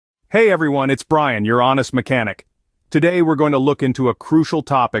Hey everyone, it's Brian, your honest mechanic. Today we're going to look into a crucial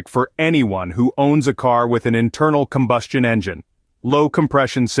topic for anyone who owns a car with an internal combustion engine: low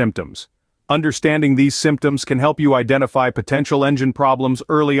compression symptoms. Understanding these symptoms can help you identify potential engine problems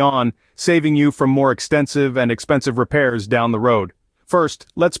early on, saving you from more extensive and expensive repairs down the road. First,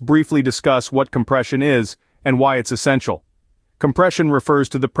 let's briefly discuss what compression is and why it's essential. Compression refers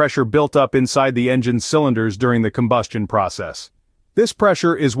to the pressure built up inside the engine's cylinders during the combustion process. This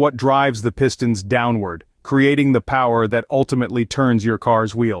pressure is what drives the pistons downward, creating the power that ultimately turns your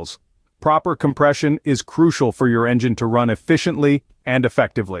car's wheels. Proper compression is crucial for your engine to run efficiently and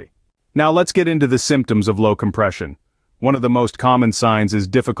effectively. Now let's get into the symptoms of low compression. One of the most common signs is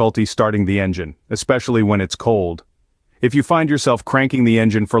difficulty starting the engine, especially when it's cold. If you find yourself cranking the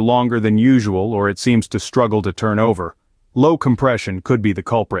engine for longer than usual or it seems to struggle to turn over, low compression could be the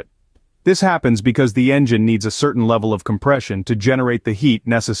culprit. This happens because the engine needs a certain level of compression to generate the heat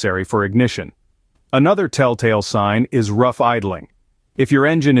necessary for ignition. Another telltale sign is rough idling. If your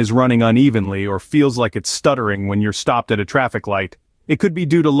engine is running unevenly or feels like it's stuttering when you're stopped at a traffic light, it could be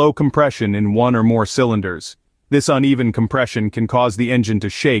due to low compression in one or more cylinders. This uneven compression can cause the engine to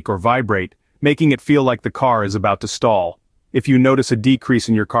shake or vibrate, making it feel like the car is about to stall. If you notice a decrease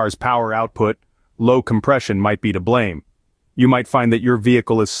in your car's power output, low compression might be to blame. You might find that your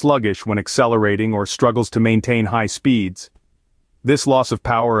vehicle is sluggish when accelerating or struggles to maintain high speeds. This loss of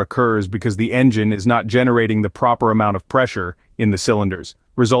power occurs because the engine is not generating the proper amount of pressure in the cylinders,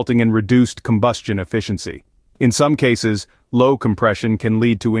 resulting in reduced combustion efficiency. In some cases, low compression can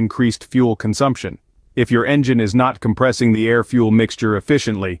lead to increased fuel consumption. If your engine is not compressing the air-fuel mixture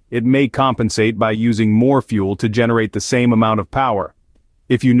efficiently, it may compensate by using more fuel to generate the same amount of power.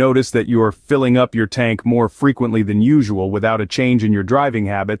 If you notice that you are filling up your tank more frequently than usual without a change in your driving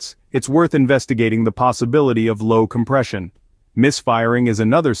habits, it's worth investigating the possibility of low compression. Misfiring is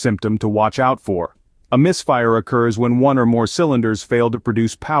another symptom to watch out for. A misfire occurs when one or more cylinders fail to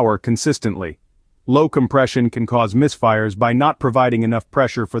produce power consistently. Low compression can cause misfires by not providing enough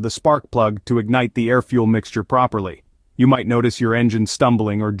pressure for the spark plug to ignite the air-fuel mixture properly. You might notice your engine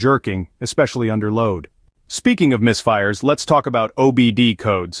stumbling or jerking, especially under load. Speaking of misfires, let's talk about OBD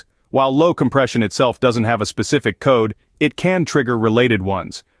codes. While low compression itself doesn't have a specific code, it can trigger related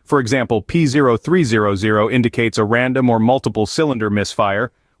ones. For example, P0300 indicates a random or multiple cylinder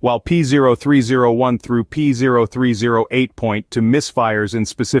misfire, while P0301 through P0308 point to misfires in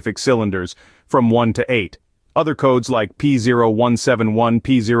specific cylinders from 1 to 8. Other codes like P0171,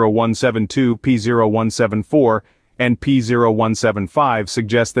 P0172, P0174, and P0175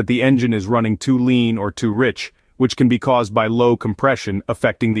 suggest that the engine is running too lean or too rich, which can be caused by low compression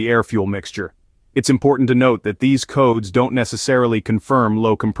affecting the air-fuel mixture. It's important to note that these codes don't necessarily confirm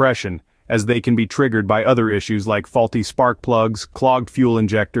low compression, as they can be triggered by other issues like faulty spark plugs, clogged fuel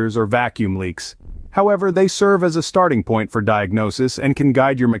injectors, or vacuum leaks. However, they serve as a starting point for diagnosis and can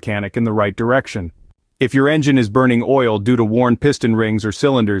guide your mechanic in the right direction. If your engine is burning oil due to worn piston rings or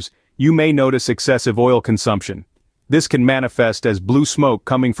cylinders, you may notice excessive oil consumption. This can manifest as blue smoke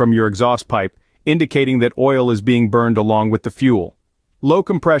coming from your exhaust pipe, indicating that oil is being burned along with the fuel. Low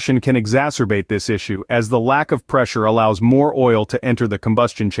compression can exacerbate this issue as the lack of pressure allows more oil to enter the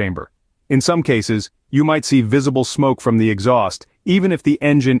combustion chamber. In some cases, you might see visible smoke from the exhaust, even if the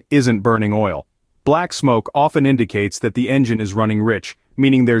engine isn't burning oil. Black smoke often indicates that the engine is running rich,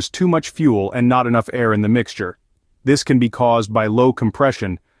 meaning there's too much fuel and not enough air in the mixture. This can be caused by low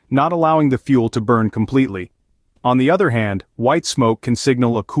compression, not allowing the fuel to burn completely. On the other hand, white smoke can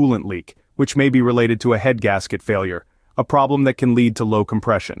signal a coolant leak, which may be related to a head gasket failure, a problem that can lead to low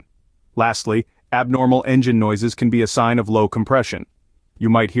compression. Lastly, abnormal engine noises can be a sign of low compression. You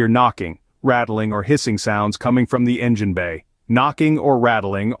might hear knocking, rattling, or hissing sounds coming from the engine bay. Knocking or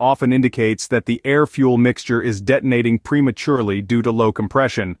rattling often indicates that the air-fuel mixture is detonating prematurely due to low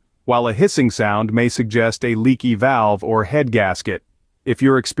compression, while a hissing sound may suggest a leaky valve or head gasket. If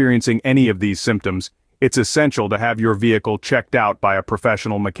you're experiencing any of these symptoms, it's essential to have your vehicle checked out by a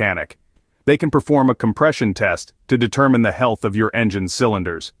professional mechanic. They can perform a compression test to determine the health of your engine's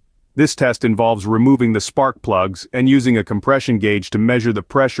cylinders. This test involves removing the spark plugs and using a compression gauge to measure the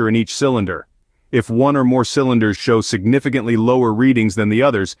pressure in each cylinder. If one or more cylinders show significantly lower readings than the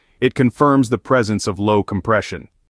others, it confirms the presence of low compression.